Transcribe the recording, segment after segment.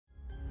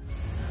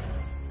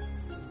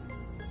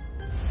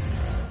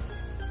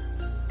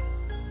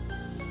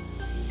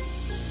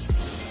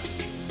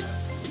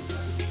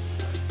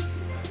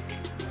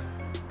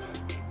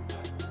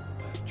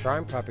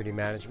Triumph Property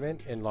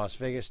Management in Las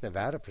Vegas,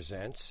 Nevada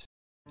presents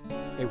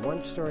a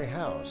one-story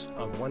house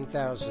on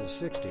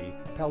 1060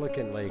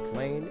 Pelican Lake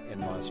Lane in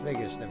Las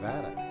Vegas,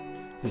 Nevada.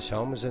 This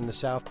home is in the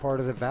south part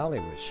of the valley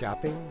with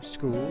shopping,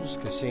 schools,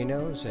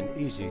 casinos, and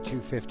easy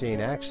 215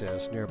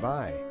 access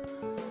nearby.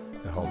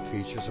 The home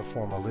features a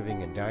formal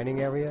living and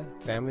dining area,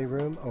 family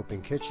room,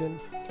 open kitchen,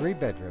 3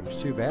 bedrooms,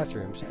 2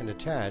 bathrooms, and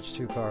attached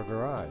 2-car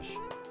garage.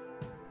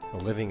 The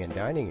living and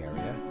dining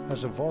area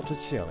has a vaulted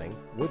ceiling,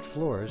 wood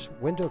floors,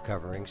 window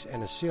coverings,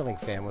 and a ceiling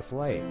fan with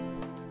light.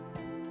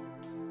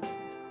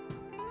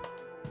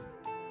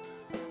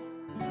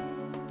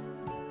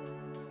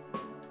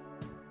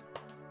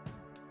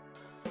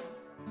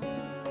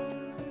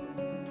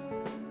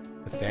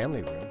 The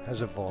family room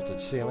has a vaulted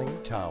ceiling,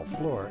 tile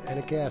floor, and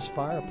a gas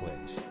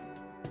fireplace.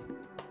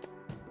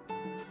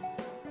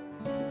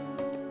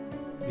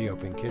 The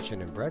open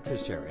kitchen and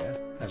breakfast area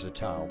has a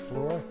tile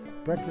floor,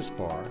 breakfast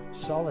bar,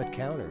 solid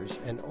counters,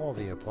 and all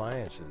the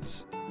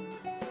appliances.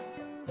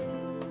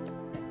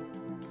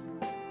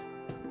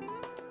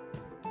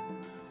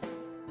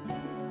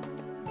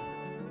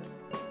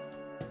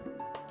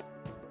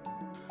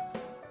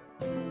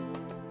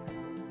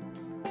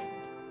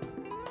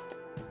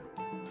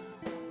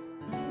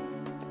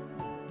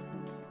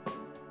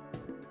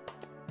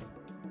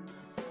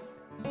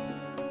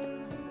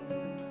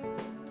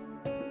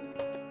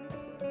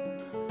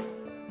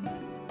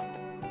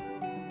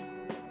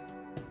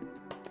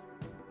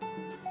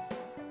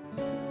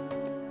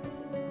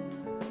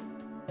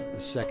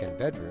 The second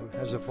bedroom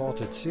has a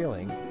vaulted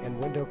ceiling and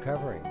window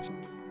coverings.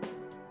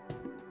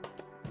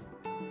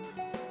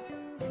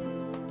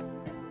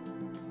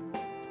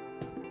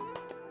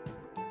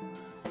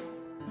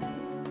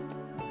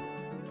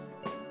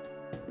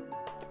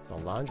 The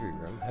laundry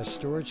room has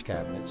storage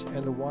cabinets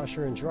and the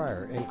washer and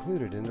dryer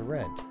included in the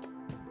rent.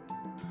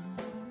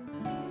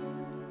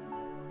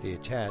 The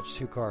attached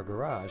 2-car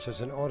garage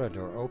has an auto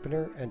door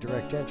opener and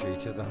direct entry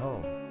to the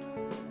home.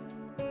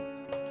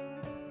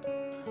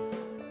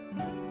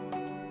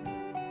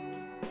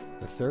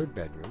 The third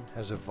bedroom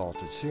has a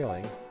vaulted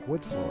ceiling,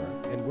 wood floor,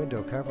 and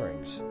window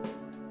coverings.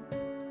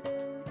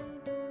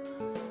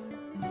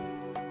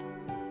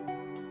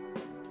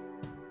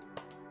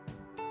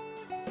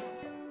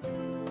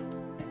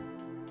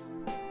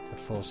 The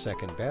full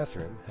second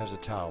bathroom has a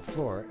tile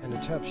floor and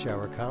a tub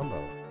shower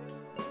combo.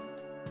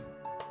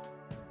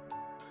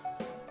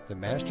 The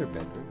master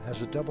bedroom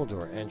has a double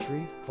door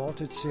entry,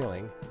 vaulted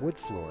ceiling, wood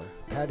floor,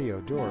 patio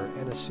door,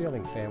 and a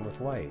ceiling fan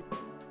with light.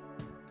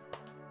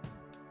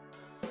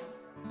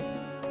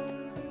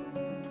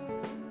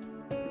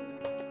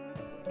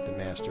 The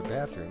master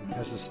bathroom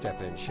has a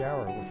step-in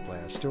shower with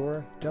glass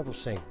door, double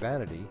sink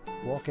vanity,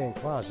 walk-in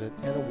closet,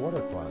 and a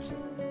water closet.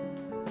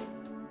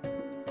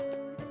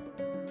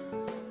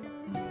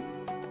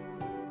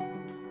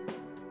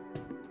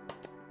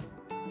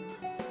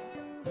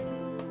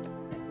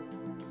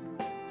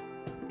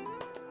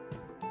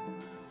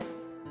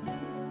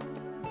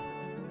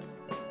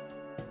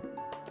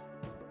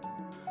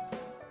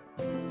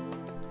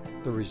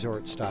 The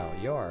resort-style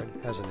yard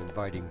has an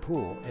inviting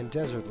pool and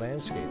desert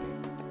landscaping.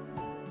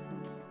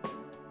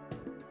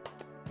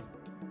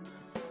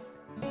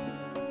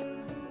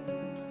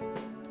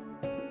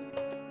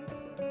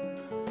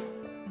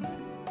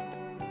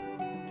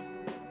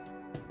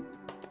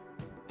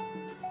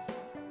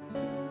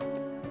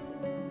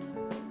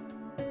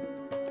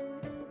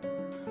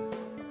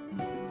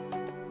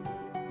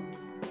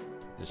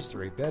 This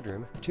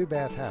 3-bedroom,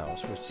 2-bath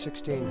house with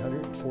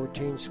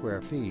 1,614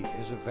 square feet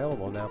is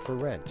available now for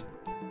rent.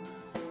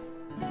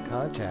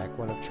 Contact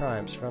one of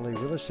Triumph's friendly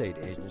real estate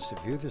agents to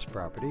view this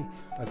property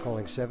by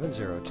calling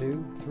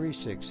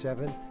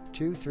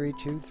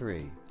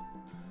 702-367-2323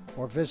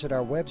 or visit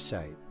our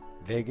website,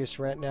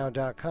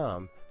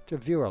 vegasrentnow.com, to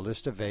view our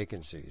list of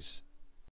vacancies.